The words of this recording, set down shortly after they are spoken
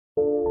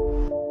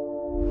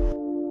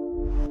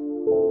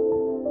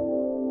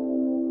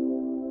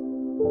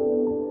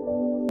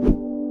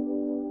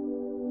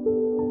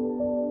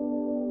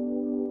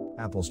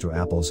Apples to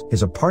Apples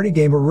is a party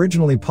game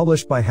originally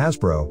published by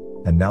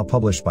Hasbro, and now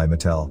published by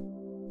Mattel.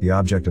 The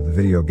object of the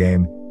video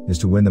game is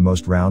to win the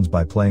most rounds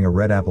by playing a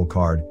red apple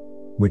card,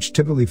 which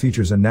typically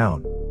features a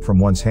noun, from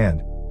one's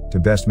hand, to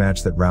best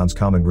match that round's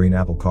common green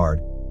apple card,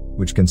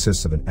 which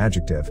consists of an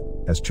adjective,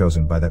 as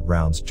chosen by that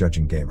round's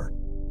judging gamer.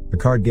 The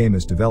card game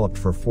is developed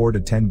for 4 to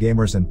 10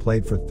 gamers and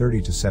played for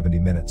 30 to 70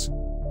 minutes.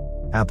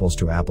 Apples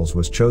to Apples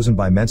was chosen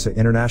by Mensa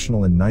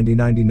International in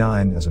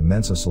 1999 as a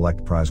Mensa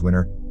Select Prize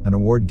winner, an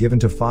award given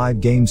to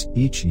 5 games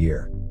each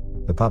year.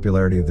 The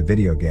popularity of the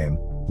video game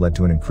led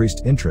to an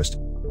increased interest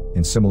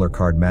in similar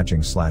card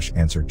matching /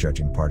 answer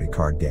judging party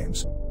card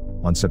games.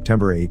 On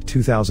September 8,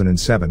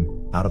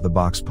 2007, Out of the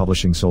Box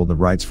Publishing sold the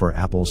rights for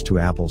Apples to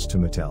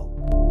Mattel.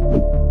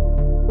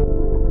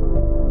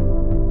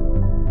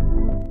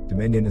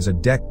 Dominion is a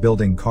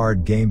deck-building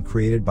card game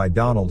created by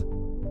Donald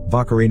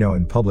Vaccarino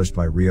and published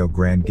by Rio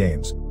Grande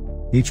Games.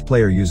 Each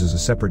player uses a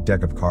separate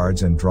deck of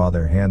cards and draw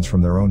their hands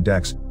from their own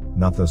decks,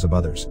 not those of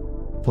others.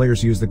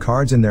 Players use the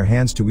cards in their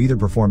hands to either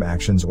perform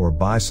actions or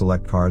buy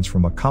select cards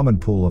from a common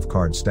pool of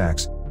card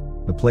stacks.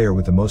 The player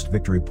with the most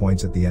victory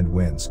points at the end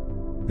wins.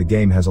 The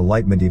game has a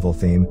light medieval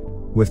theme,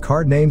 with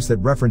card names that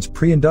reference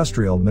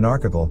pre-industrial,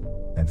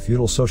 monarchical, and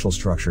feudal social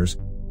structures.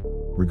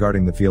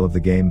 Regarding the feel of the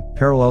game,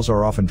 parallels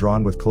are often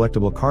drawn with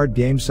collectible card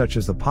games such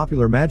as the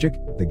popular Magic: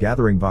 The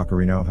Gathering.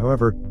 Vaccarino,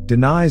 however,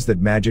 denies that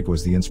Magic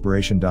was the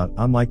inspiration.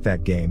 Unlike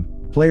that game,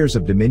 players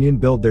of Dominion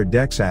build their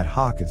decks ad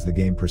hoc as the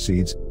game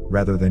proceeds,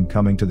 rather than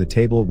coming to the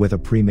table with a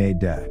pre-made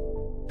deck.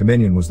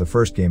 Dominion was the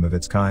first game of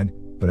its kind,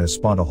 but has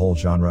spawned a whole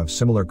genre of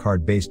similar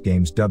card-based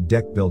games dubbed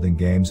deck-building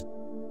games,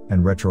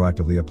 and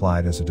retroactively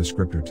applied as a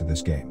descriptor to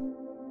this game.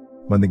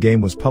 When the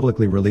game was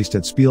publicly released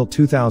at Spiel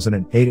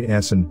 2008 in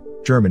Essen,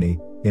 Germany,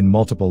 in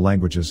multiple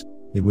languages,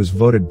 it was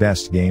voted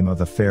best game of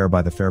the fair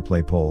by the Fair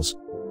Play polls.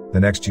 The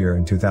next year,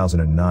 in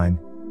 2009,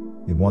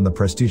 it won the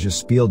prestigious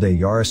Spiel des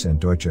Jahres and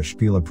Deutsche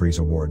Spielepreis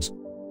awards.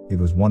 It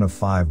was one of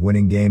 5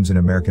 winning games in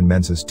American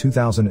Mensa's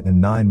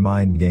 2009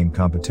 Mind Game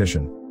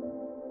competition.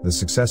 The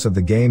success of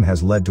the game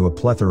has led to a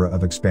plethora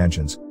of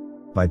expansions.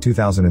 By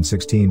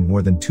 2016,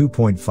 more than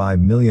 2.5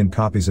 million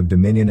copies of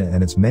Dominion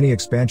and its many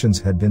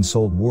expansions had been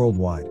sold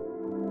worldwide.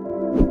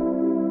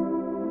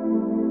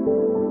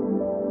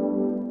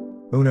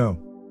 Uno.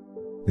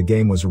 The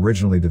game was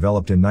originally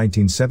developed in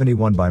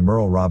 1971 by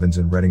Merle Robbins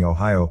in Reading,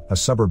 Ohio, a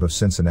suburb of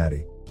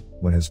Cincinnati.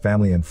 When his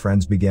family and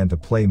friends began to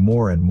play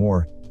more and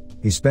more,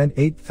 he spent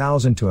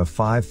 8,000 to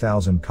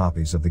 5,000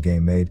 copies of the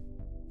game made.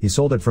 He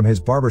sold it from his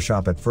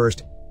barbershop at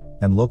first,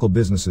 and local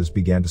businesses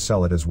began to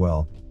sell it as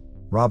well.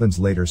 Robbins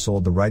later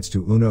sold the rights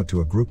to Uno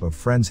to a group of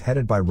friends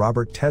headed by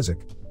Robert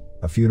Tezik,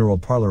 a funeral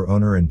parlor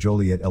owner in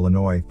Joliet,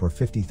 Illinois, for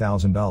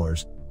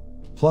 $50,000,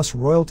 plus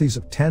royalties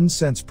of 10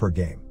 cents per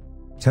game.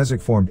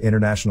 Tezik formed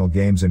International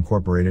Games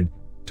Incorporated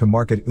to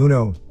market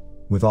Uno,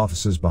 with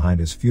offices behind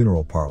his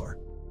funeral parlor.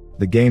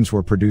 The games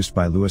were produced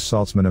by Louis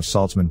Saltzman of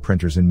Saltzman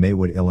Printers in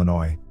Maywood,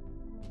 Illinois.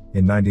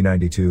 In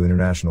 1992,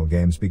 International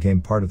Games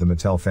became part of the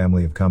Mattel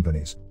family of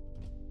companies.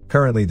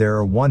 Currently there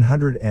are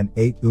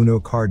 108 Uno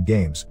card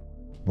games.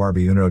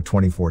 Barbie Uno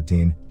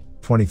 2014,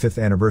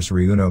 25th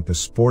Anniversary Uno, the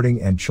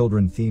sporting and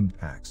children-themed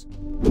packs.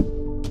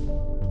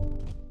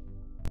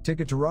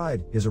 Ticket to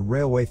Ride is a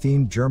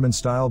railway-themed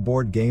German-style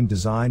board game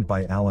designed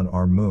by Alan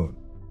R. Moon.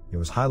 It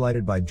was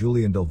highlighted by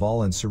Julian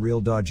Delval and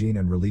Cyril Dagin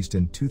and released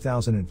in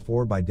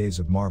 2004 by Days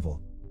of Marvel.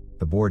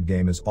 The board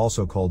game is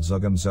also called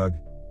Zug um Zug,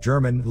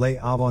 German Les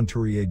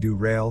Aventuriers du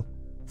Rail,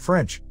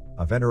 French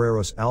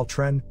Aventureros al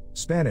Tren,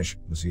 Spanish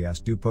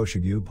Lucias du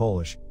Poshigu,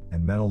 Polish,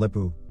 and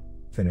Menelipu,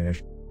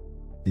 Finnish.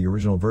 The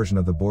original version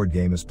of the board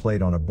game is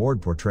played on a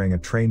board portraying a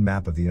train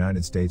map of the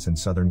United States and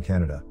southern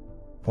Canada.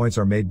 Points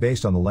are made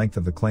based on the length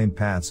of the claimed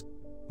paths,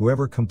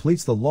 whoever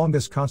completes the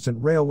longest constant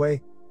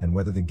railway, and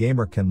whether the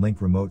gamer can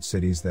link remote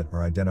cities that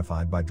are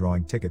identified by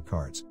drawing ticket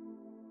cards.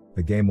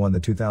 The game won the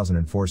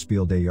 2004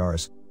 Spiel des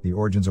Jahres, the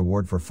Origins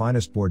Award for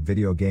Finest Board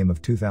Video Game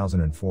of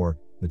 2004,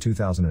 the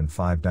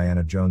 2005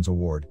 Diana Jones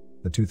Award,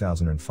 the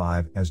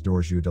 2005 As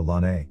d'Orjeu de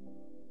l'année,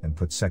 and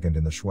put second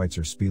in the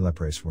Schweitzer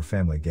Spielepreis for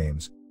family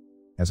games.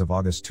 As of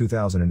August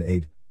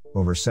 2008,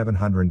 over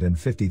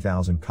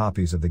 750,000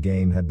 copies of the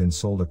game had been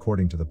sold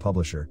according to the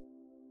publisher.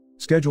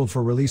 Scheduled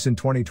for release in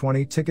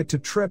 2020, Ticket to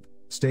Trip,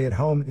 Stay at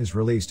Home is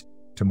released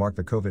to mark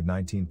the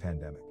COVID-19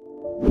 pandemic.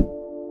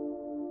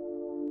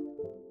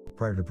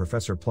 Prior to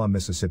Professor Plum,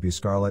 Mississippi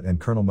Scarlet and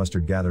Colonel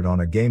Mustard gathered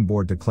on a game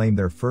board to claim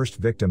their first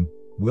victim,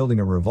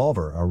 wielding a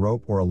revolver, a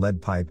rope, or a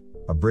lead pipe.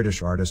 A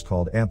British artist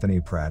called Anthony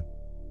Pratt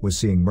was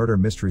seeing murder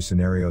mystery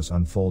scenarios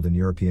unfold in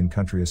European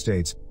country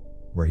estates,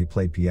 where he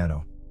played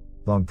piano.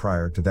 Long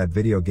prior to that,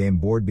 video game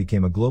board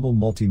became a global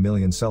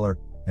multi-million seller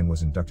and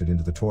was inducted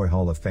into the Toy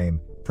Hall of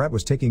Fame. Pratt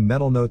was taking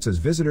mental notes as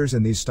visitors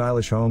in these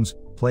stylish homes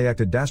play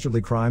acted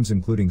dastardly crimes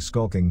including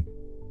skulking,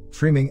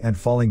 screaming, and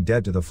falling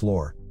dead to the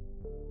floor.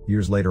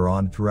 Years later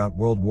on, throughout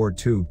World War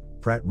II,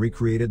 Pratt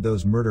recreated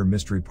those murder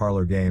mystery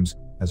parlor games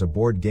as a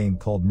board game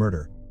called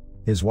Murder.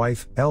 His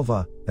wife,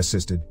 Elva,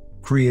 assisted,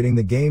 creating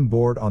the game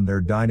board on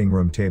their dining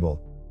room table.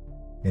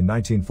 In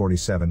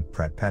 1947,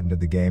 Pratt patented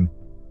the game,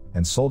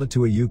 and sold it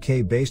to a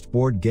UK-based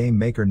board game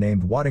maker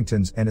named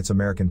Waddington's and its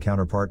American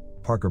counterpart,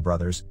 Parker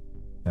Brothers,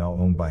 now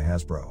owned by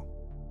Hasbro.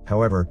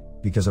 However,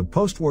 because of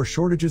post-war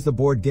shortages, the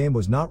board game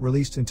was not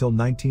released until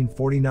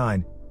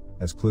 1949,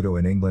 as Cluedo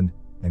in England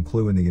and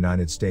Clue in the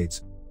United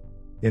States.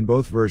 In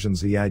both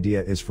versions, the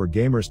idea is for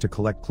gamers to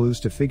collect clues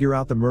to figure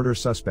out the murder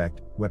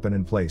suspect, weapon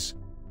and place.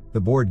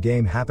 The board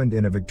game happened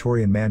in a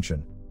Victorian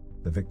mansion.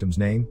 The victim's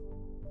name?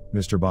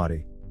 Mr.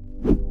 Body.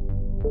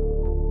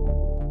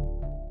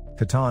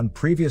 Catan,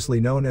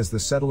 previously known as the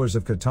Settlers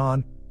of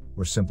Catan,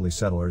 or simply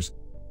Settlers,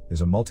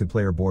 is a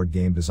multiplayer board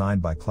game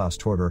designed by Klaus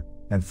Torter,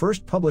 and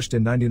first published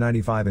in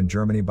 1995 in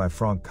Germany by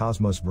Frank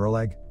Cosmos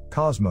Verlag,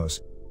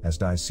 Cosmos, as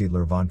Die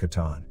Siedler von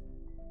Catan.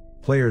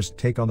 Players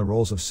take on the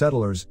roles of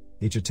settlers,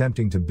 each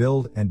attempting to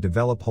build and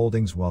develop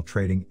holdings while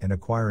trading and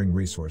acquiring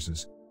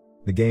resources.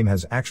 The game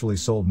has actually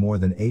sold more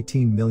than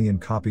 18 million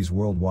copies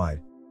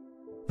worldwide.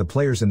 The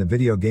players in the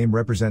video game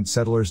represent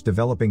settlers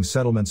developing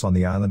settlements on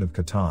the island of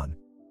Catan.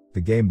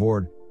 The game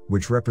board,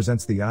 which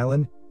represents the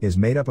island, is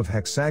made up of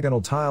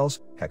hexagonal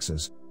tiles,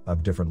 hexes,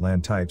 of different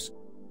land types,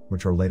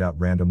 which are laid out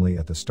randomly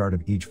at the start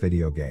of each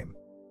video game.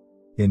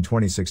 In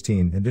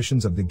 2016,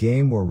 editions of the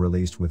game were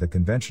released with a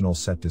conventional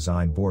set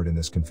design board in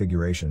this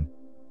configuration,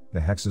 the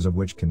hexes of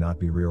which cannot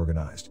be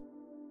reorganized.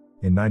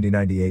 In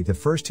 1998, the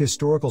first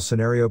historical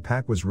scenario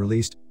pack was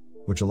released,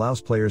 which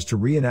allows players to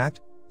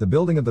reenact the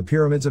building of the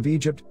pyramids of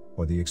Egypt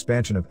or the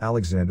expansion of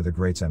Alexander the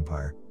Great's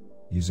empire,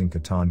 using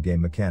Catan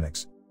game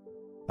mechanics.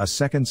 A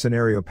second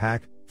scenario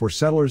pack for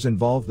settlers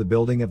involved the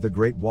building of the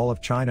Great Wall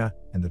of China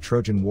and the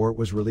Trojan War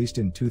was released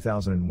in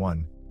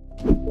 2001.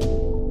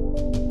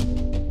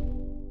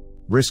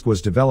 Risk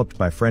was developed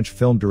by French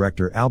film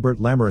director Albert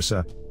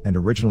Lamorissa, and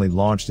originally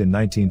launched in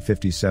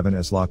 1957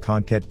 as La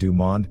Conquête du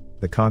Monde,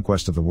 the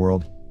Conquest of the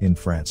World, in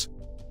France.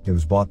 It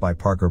was bought by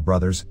Parker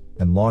Brothers,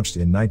 and launched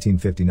in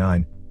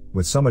 1959,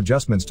 with some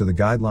adjustments to the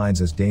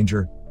guidelines as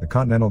Danger, the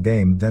continental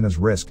game, then as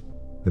Risk,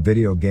 the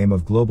video game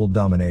of global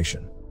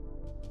domination.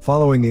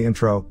 Following the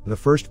intro, the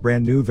first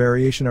brand new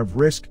variation of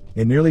Risk,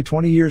 in nearly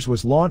 20 years,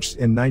 was launched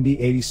in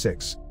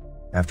 1986.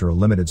 After a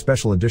limited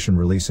special edition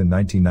release in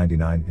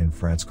 1999 in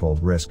France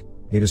called Risk,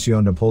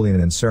 Edition Napoleon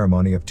in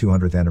ceremony of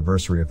 200th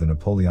anniversary of the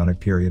Napoleonic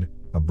period,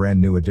 a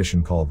brand new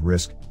edition called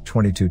Risk,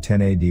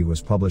 2210 AD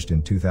was published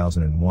in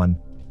 2001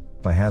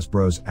 by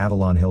Hasbro's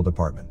Avalon Hill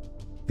department.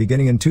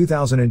 Beginning in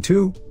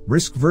 2002,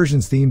 Risk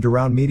versions themed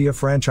around media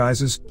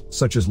franchises,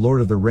 such as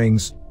Lord of the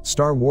Rings,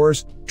 Star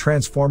Wars,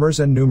 Transformers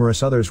and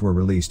numerous others were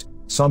released,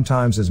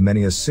 sometimes as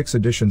many as 6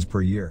 editions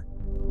per year.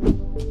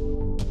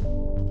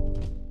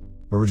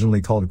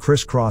 Originally called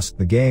Criss Cross,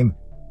 the game,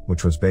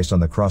 which was based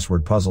on the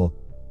crossword puzzle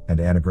and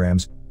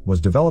anagrams,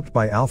 was developed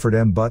by Alfred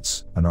M.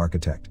 Butts, an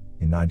architect,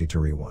 in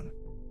 1991.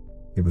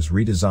 It was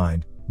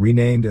redesigned,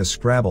 renamed as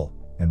Scrabble,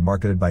 and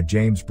marketed by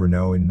James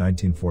Bruno in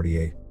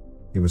 1948.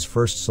 It was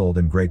first sold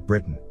in Great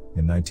Britain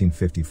in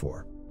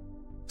 1954.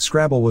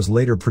 Scrabble was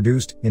later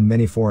produced in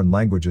many foreign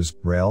languages,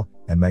 Braille,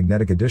 and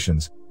magnetic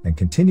editions, and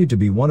continued to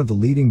be one of the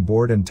leading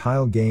board and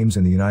tile games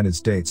in the United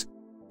States.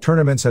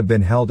 Tournaments have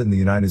been held in the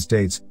United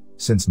States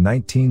since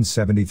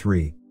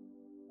 1973.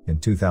 In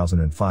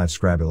 2005,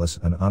 Scrabulous,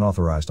 an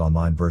unauthorized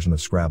online version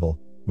of Scrabble,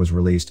 was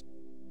released,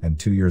 and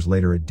 2 years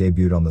later it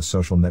debuted on the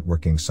social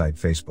networking site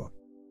Facebook.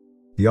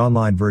 The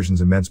online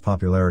version's immense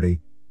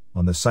popularity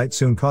on the site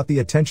soon caught the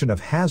attention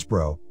of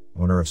Hasbro,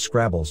 owner of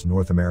Scrabble's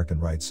North American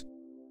rights.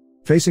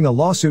 Facing a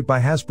lawsuit by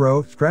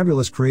Hasbro,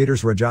 Scrabulous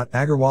creators Rajat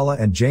Agarwala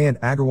and Jayant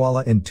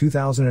Agarwala in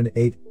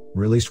 2008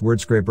 released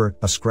Wordscraper,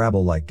 a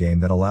Scrabble-like game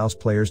that allows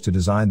players to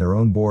design their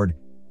own board,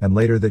 and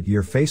later that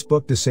year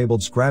Facebook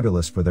disabled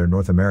Scrabulous for their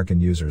North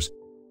American users.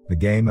 The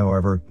game,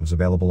 however, was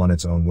available on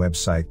its own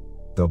website,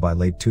 though by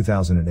late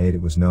 2008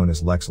 it was known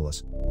as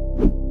Lexilus.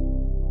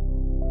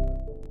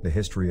 The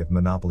history of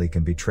Monopoly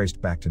can be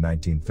traced back to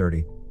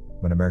 1930,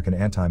 when American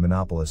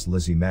anti-monopolist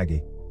Lizzie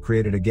Magie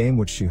created a game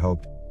which she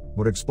hoped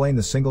would explain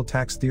the single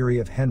tax theory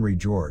of Henry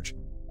George.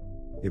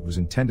 It was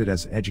intended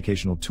as an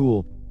educational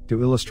tool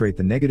to illustrate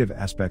the negative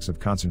aspects of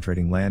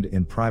concentrating land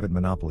in private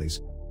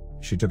monopolies.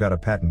 She took out a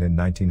patent in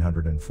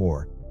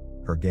 1904.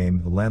 Her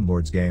game, The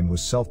Landlord's Game,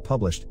 was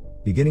self-published,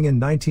 beginning in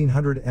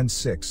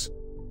 1906.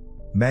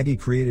 Magie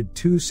created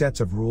 2 sets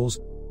of rules,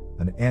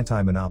 an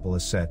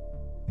anti-monopolist set,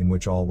 in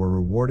which all were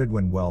rewarded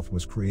when wealth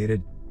was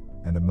created,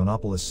 and a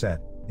monopolist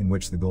set, in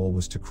which the goal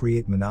was to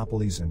create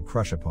monopolies and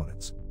crush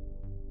opponents.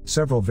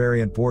 Several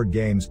variant board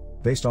games,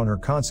 based on her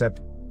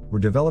concept, were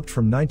developed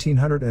from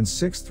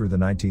 1906 through the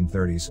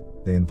 1930s.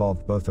 They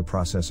involved both the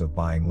process of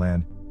buying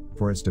land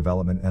for its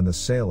development and the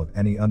sale of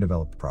any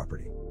undeveloped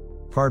property.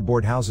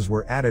 Cardboard houses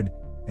were added,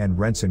 and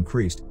rents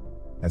increased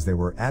as they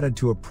were added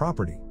to a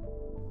property.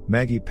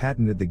 Magie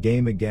patented the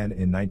game again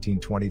in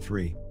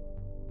 1923.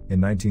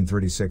 In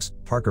 1936,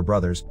 Parker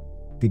Brothers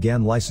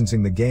began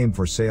licensing the game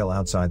for sale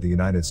outside the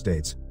United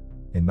States.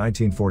 In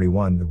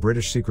 1941, the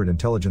British Secret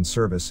Intelligence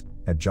Service,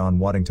 at John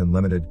Waddington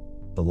Limited,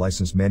 the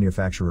licensed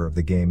manufacturer of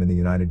the game in the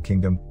United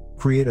Kingdom,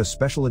 created a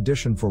special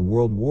edition for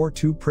World War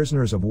II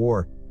prisoners of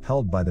war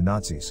held by the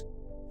Nazis.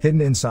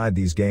 Hidden inside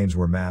these games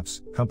were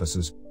maps,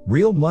 compasses,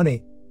 real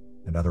money,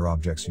 and other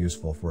objects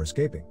useful for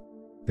escaping.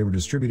 They were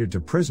distributed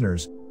to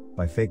prisoners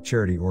by fake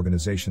charity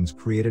organizations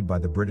created by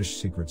the British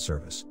Secret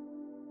Service.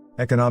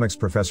 Economics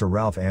professor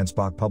Ralph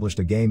Ansbach published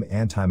a game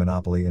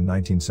Anti-Monopoly in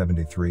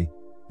 1973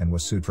 and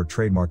was sued for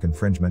trademark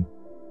infringement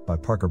by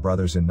Parker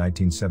Brothers in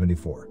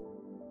 1974.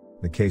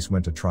 The case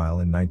went to trial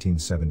in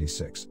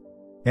 1976.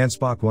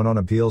 Ansbach won on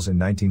appeals in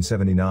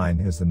 1979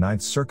 as the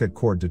Ninth Circuit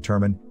Court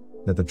determined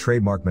that the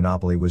trademark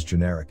monopoly was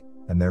generic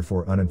and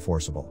therefore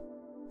unenforceable.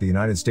 The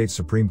United States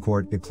Supreme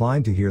Court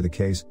declined to hear the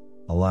case,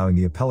 allowing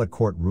the appellate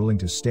court ruling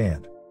to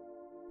stand.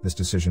 This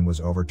decision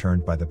was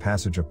overturned by the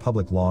passage of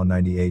Public Law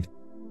 98,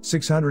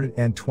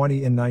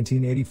 620 in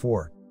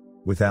 1984.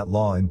 With that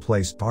law in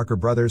place, Parker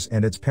Brothers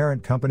and its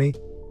parent company,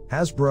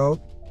 Hasbro,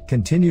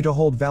 continue to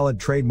hold valid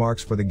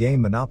trademarks for the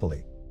game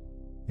Monopoly.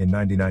 In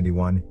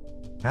 1991,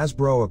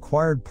 Hasbro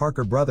acquired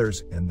Parker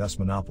Brothers and thus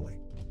Monopoly.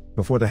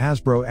 Before the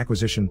Hasbro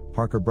acquisition,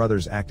 Parker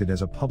Brothers acted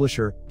as a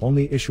publisher,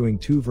 only issuing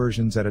 2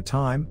 versions at a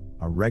time,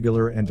 a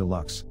regular and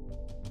deluxe.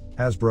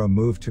 Hasbro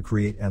moved to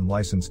create and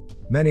license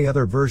many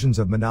other versions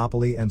of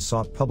Monopoly and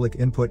sought public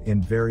input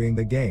in varying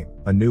the game.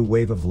 A new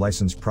wave of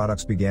licensed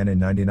products began in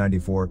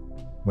 1994,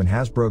 when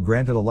Hasbro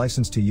granted a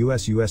license to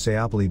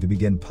USAopoly to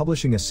begin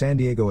publishing a San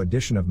Diego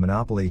edition of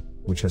Monopoly,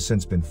 which has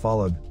since been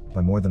followed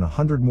by more than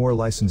 100 more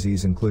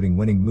licensees, including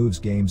Winning Moves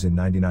Games in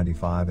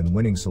 1995 and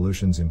Winning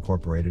Solutions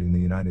Incorporated in the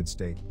United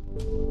States.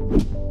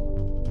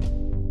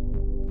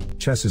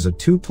 Chess is a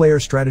 2-player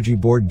strategy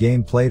board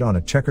game played on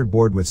a checkered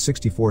board with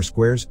 64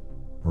 squares,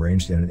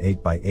 arranged in an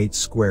 8x8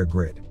 square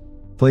grid.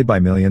 Played by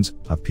millions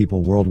of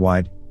people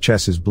worldwide,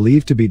 chess is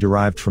believed to be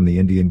derived from the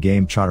Indian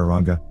game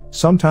Chaturanga,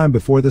 sometime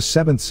before the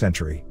 7th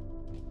century.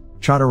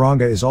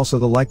 Chaturanga is also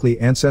the likely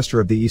ancestor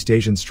of the East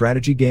Asian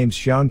strategy games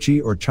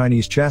Xiangqi or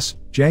Chinese chess,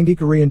 Zhanggi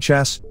Korean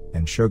chess,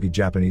 and Shogi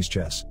Japanese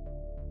chess.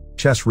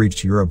 Chess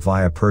reached Europe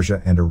via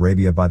Persia and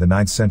Arabia by the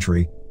 9th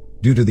century.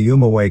 Due to the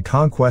Umayyad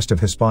conquest of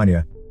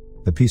Hispania,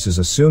 the pieces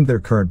assumed their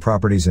current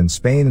properties in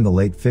Spain in the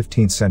late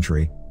 15th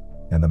century,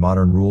 and the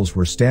modern rules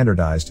were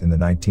standardized in the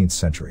 19th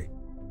century.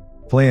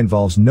 Play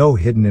involves no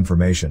hidden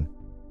information.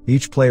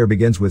 Each player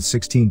begins with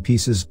 16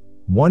 pieces,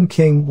 1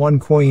 king, 1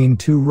 queen,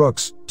 2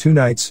 rooks, 2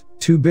 knights,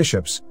 2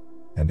 bishops,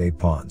 and 8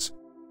 pawns.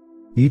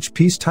 Each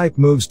piece type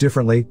moves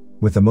differently,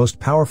 with the most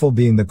powerful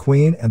being the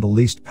queen and the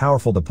least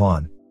powerful the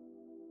pawn.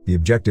 The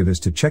objective is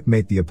to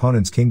checkmate the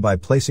opponent's king by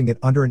placing it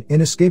under an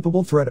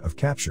inescapable threat of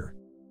capture.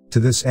 To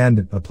this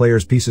end, a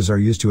player's pieces are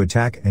used to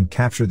attack and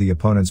capture the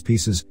opponent's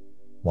pieces,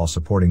 while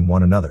supporting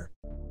one another.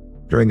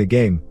 During the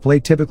game, play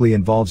typically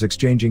involves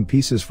exchanging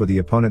pieces for the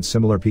opponent's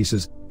similar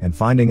pieces, and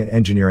finding and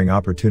engineering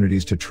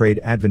opportunities to trade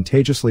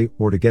advantageously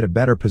or to get a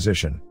better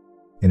position.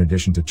 In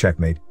addition to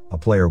checkmate, a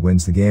player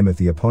wins the game if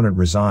the opponent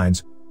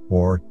resigns,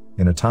 or,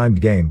 in a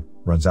timed game,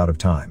 runs out of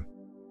time.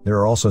 There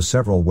are also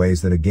several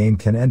ways that a game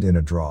can end in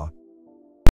a draw.